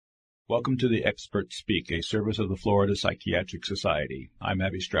Welcome to the Experts Speak, a service of the Florida Psychiatric Society. I'm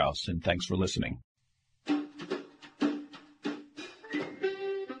Abby Strauss, and thanks for listening.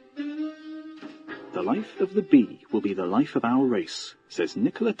 The life of the bee will be the life of our race, says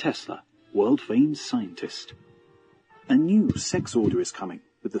Nikola Tesla, world-famed scientist. A new sex order is coming,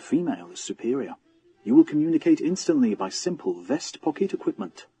 with the female as superior. You will communicate instantly by simple vest pocket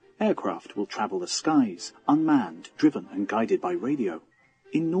equipment. Aircraft will travel the skies, unmanned, driven and guided by radio.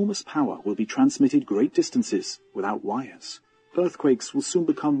 Enormous power will be transmitted great distances without wires. Earthquakes will soon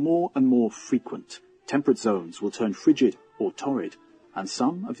become more and more frequent. Temperate zones will turn frigid or torrid. And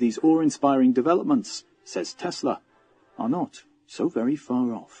some of these awe-inspiring developments, says Tesla, are not so very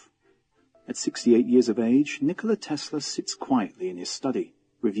far off. At 68 years of age, Nikola Tesla sits quietly in his study,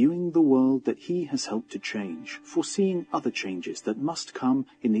 reviewing the world that he has helped to change, foreseeing other changes that must come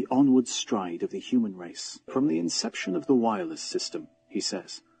in the onward stride of the human race. From the inception of the wireless system, he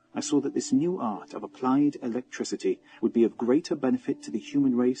says, I saw that this new art of applied electricity would be of greater benefit to the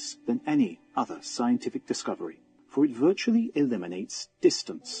human race than any other scientific discovery, for it virtually eliminates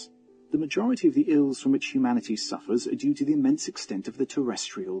distance. The majority of the ills from which humanity suffers are due to the immense extent of the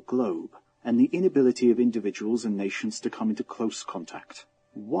terrestrial globe, and the inability of individuals and nations to come into close contact.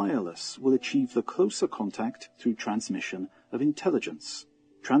 Wireless will achieve the closer contact through transmission of intelligence,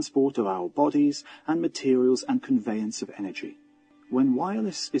 transport of our bodies and materials and conveyance of energy. When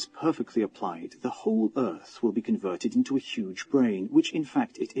wireless is perfectly applied, the whole Earth will be converted into a huge brain, which in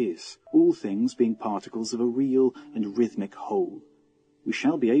fact it is, all things being particles of a real and rhythmic whole. We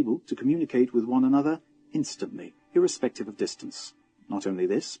shall be able to communicate with one another instantly, irrespective of distance. Not only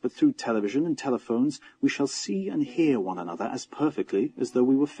this, but through television and telephones, we shall see and hear one another as perfectly as though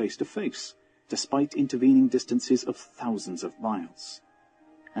we were face to face, despite intervening distances of thousands of miles.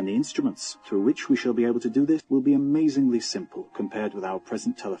 And the instruments through which we shall be able to do this will be amazingly simple compared with our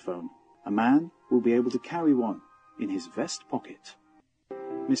present telephone. A man will be able to carry one in his vest pocket.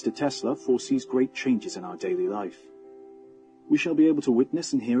 Mr. Tesla foresees great changes in our daily life. We shall be able to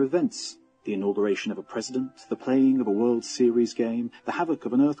witness and hear events, the inauguration of a president, the playing of a World Series game, the havoc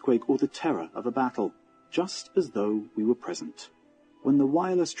of an earthquake, or the terror of a battle, just as though we were present. When the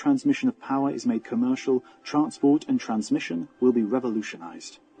wireless transmission of power is made commercial, transport and transmission will be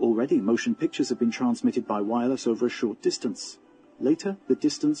revolutionized. Already, motion pictures have been transmitted by wireless over a short distance. Later, the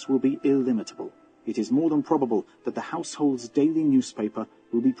distance will be illimitable. It is more than probable that the household's daily newspaper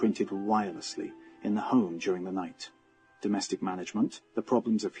will be printed wirelessly in the home during the night. Domestic management, the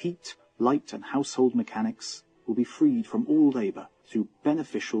problems of heat, light and household mechanics will be freed from all labor through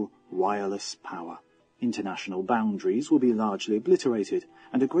beneficial wireless power. International boundaries will be largely obliterated,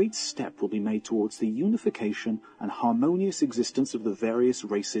 and a great step will be made towards the unification and harmonious existence of the various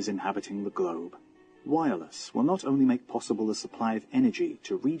races inhabiting the globe. Wireless will not only make possible the supply of energy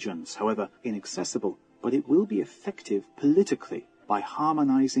to regions, however inaccessible, but it will be effective politically by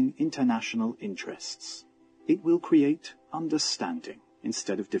harmonizing international interests. It will create understanding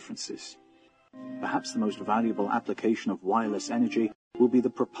instead of differences. Perhaps the most valuable application of wireless energy will be the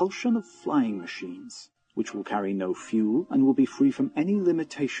propulsion of flying machines, which will carry no fuel and will be free from any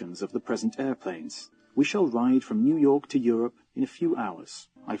limitations of the present airplanes. We shall ride from New York to Europe in a few hours.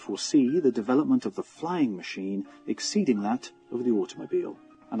 I foresee the development of the flying machine exceeding that of the automobile,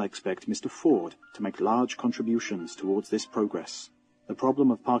 and I expect Mr. Ford to make large contributions towards this progress. The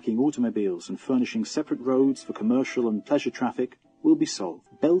problem of parking automobiles and furnishing separate roads for commercial and pleasure traffic will be solved.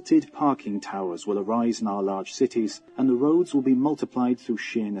 Belted parking towers will arise in our large cities, and the roads will be multiplied through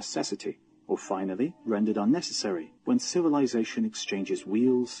sheer necessity, or finally rendered unnecessary when civilization exchanges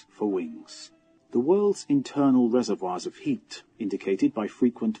wheels for wings. The world's internal reservoirs of heat, indicated by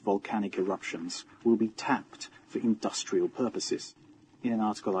frequent volcanic eruptions, will be tapped for industrial purposes. In an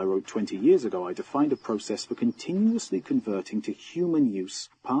article I wrote 20 years ago, I defined a process for continuously converting to human use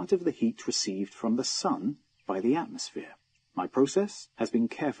part of the heat received from the sun by the atmosphere. My process has been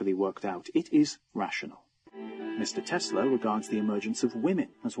carefully worked out. It is rational. Mr. Tesla regards the emergence of women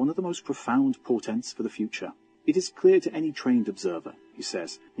as one of the most profound portents for the future. It is clear to any trained observer, he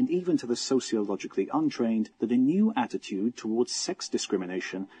says, and even to the sociologically untrained, that a new attitude towards sex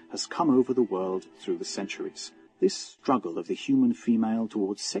discrimination has come over the world through the centuries. This struggle of the human female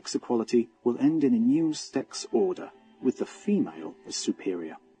towards sex equality will end in a new sex order, with the female as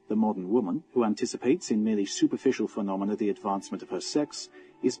superior. The modern woman, who anticipates in merely superficial phenomena the advancement of her sex,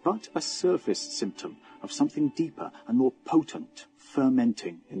 is but a surface symptom of something deeper and more potent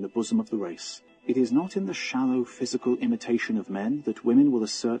fermenting in the bosom of the race. It is not in the shallow physical imitation of men that women will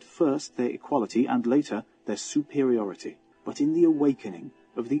assert first their equality and later their superiority, but in the awakening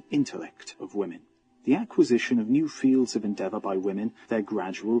of the intellect of women. The acquisition of new fields of endeavour by women, their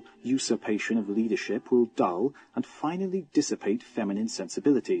gradual usurpation of leadership will dull and finally dissipate feminine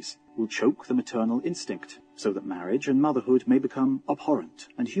sensibilities, will choke the maternal instinct, so that marriage and motherhood may become abhorrent,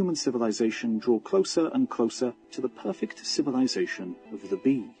 and human civilization draw closer and closer to the perfect civilization of the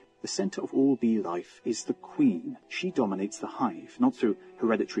bee. The centre of all bee life is the queen. She dominates the hive, not through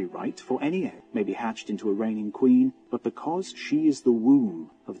hereditary right, for any egg may be hatched into a reigning queen, but because she is the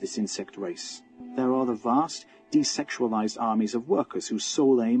womb of this insect race. There are the vast, desexualized armies of workers whose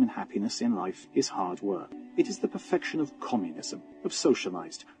sole aim and happiness in life is hard work. It is the perfection of communism, of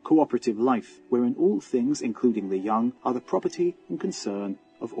socialized, cooperative life, wherein all things, including the young, are the property and concern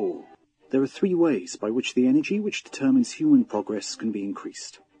of all. There are three ways by which the energy which determines human progress can be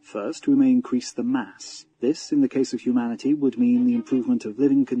increased. First, we may increase the mass. This, in the case of humanity, would mean the improvement of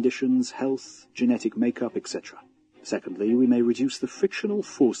living conditions, health, genetic makeup, etc. Secondly, we may reduce the frictional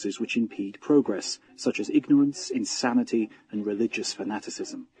forces which impede progress, such as ignorance, insanity, and religious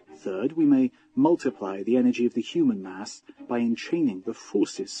fanaticism. Third, we may multiply the energy of the human mass by enchaining the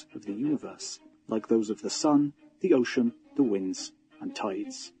forces of the universe, like those of the sun, the ocean, the winds, and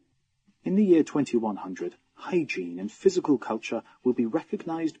tides. In the year 2100, hygiene and physical culture will be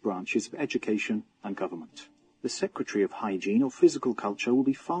recognized branches of education and government. The Secretary of Hygiene or Physical Culture will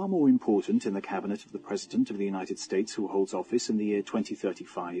be far more important in the cabinet of the President of the United States who holds office in the year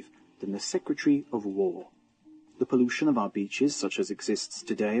 2035 than the Secretary of War. The pollution of our beaches, such as exists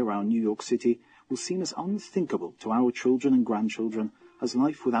today around New York City, will seem as unthinkable to our children and grandchildren as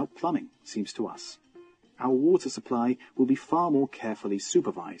life without plumbing seems to us. Our water supply will be far more carefully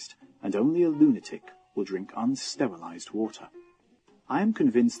supervised, and only a lunatic will drink unsterilized water. I am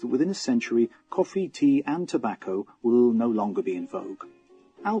convinced that within a century, coffee, tea, and tobacco will no longer be in vogue.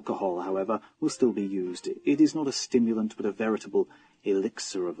 Alcohol, however, will still be used. It is not a stimulant, but a veritable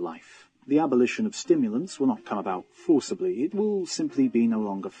elixir of life. The abolition of stimulants will not come about forcibly. It will simply be no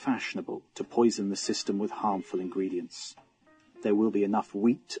longer fashionable to poison the system with harmful ingredients. There will be enough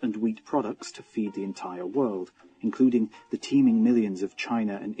wheat and wheat products to feed the entire world, including the teeming millions of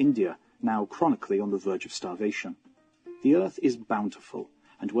China and India, now chronically on the verge of starvation. The earth is bountiful,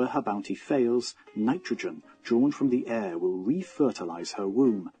 and where her bounty fails, nitrogen drawn from the air will re-fertilize her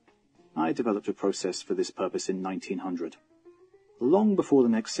womb. I developed a process for this purpose in 1900. Long before the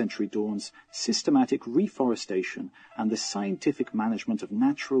next century dawns, systematic reforestation and the scientific management of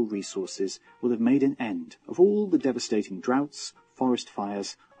natural resources will have made an end of all the devastating droughts, forest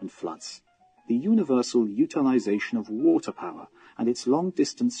fires, and floods. The universal utilization of water power and its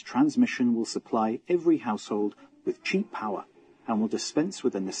long-distance transmission will supply every household with cheap power and will dispense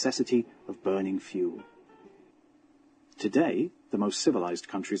with the necessity of burning fuel. Today, the most civilized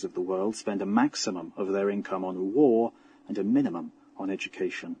countries of the world spend a maximum of their income on war and a minimum on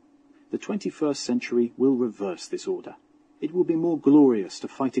education. The 21st century will reverse this order. It will be more glorious to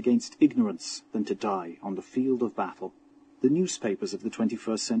fight against ignorance than to die on the field of battle. The newspapers of the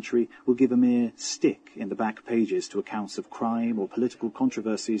 21st century will give a mere stick in the back pages to accounts of crime or political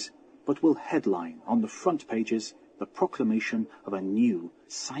controversies, but will headline on the front pages the proclamation of a new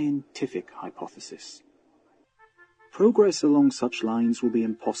scientific hypothesis. Progress along such lines will be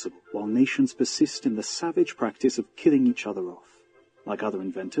impossible while nations persist in the savage practice of killing each other off. Like other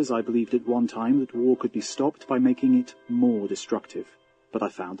inventors, I believed at one time that war could be stopped by making it more destructive. But I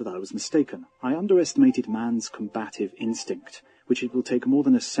found that I was mistaken. I underestimated man's combative instinct, which it will take more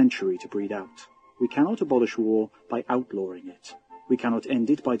than a century to breed out. We cannot abolish war by outlawing it. We cannot end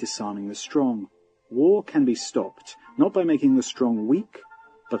it by disarming the strong. War can be stopped, not by making the strong weak,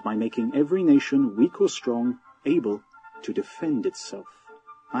 but by making every nation, weak or strong, able to defend itself.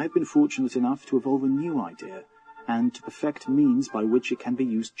 I have been fortunate enough to evolve a new idea, and to perfect means by which it can be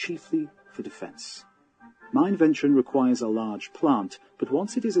used chiefly for defense. My invention requires a large plant, but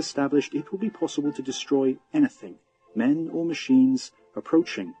once it is established, it will be possible to destroy anything, men or machines,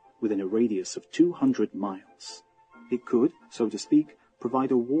 approaching within a radius of 200 miles. It could, so to speak,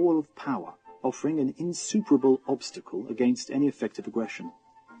 provide a wall of power, offering an insuperable obstacle against any effective aggression.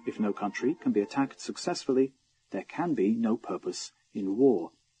 If no country can be attacked successfully, there can be no purpose in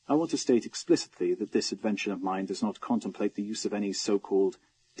war. I want to state explicitly that this invention of mine does not contemplate the use of any so-called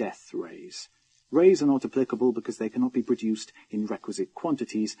death rays. Rays are not applicable because they cannot be produced in requisite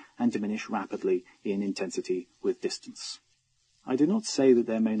quantities and diminish rapidly in intensity with distance. I do not say that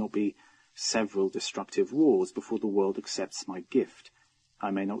there may not be several destructive wars before the world accepts my gift.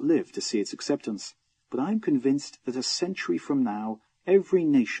 I may not live to see its acceptance, but I am convinced that a century from now, every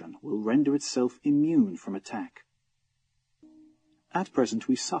nation will render itself immune from attack. At present,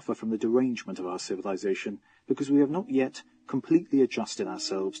 we suffer from the derangement of our civilization because we have not yet completely adjusted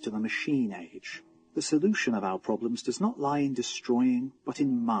ourselves to the machine age. The solution of our problems does not lie in destroying, but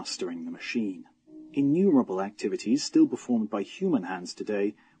in mastering the machine. Innumerable activities still performed by human hands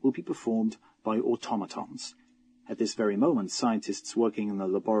today will be performed by automatons. At this very moment, scientists working in the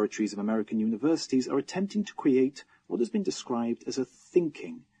laboratories of American universities are attempting to create what has been described as a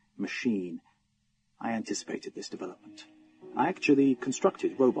thinking machine. I anticipated this development. I actually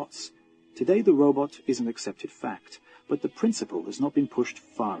constructed robots. Today the robot is an accepted fact, but the principle has not been pushed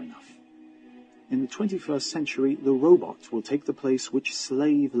far enough. In the 21st century, the robot will take the place which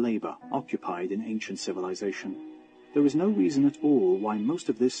slave labor occupied in ancient civilization. There is no reason at all why most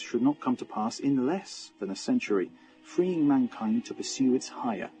of this should not come to pass in less than a century, freeing mankind to pursue its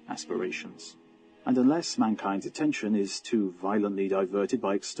higher aspirations. And unless mankind's attention is too violently diverted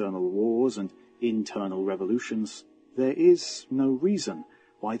by external wars and internal revolutions, there is no reason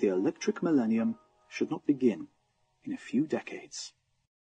why the electric millennium should not begin in a few decades.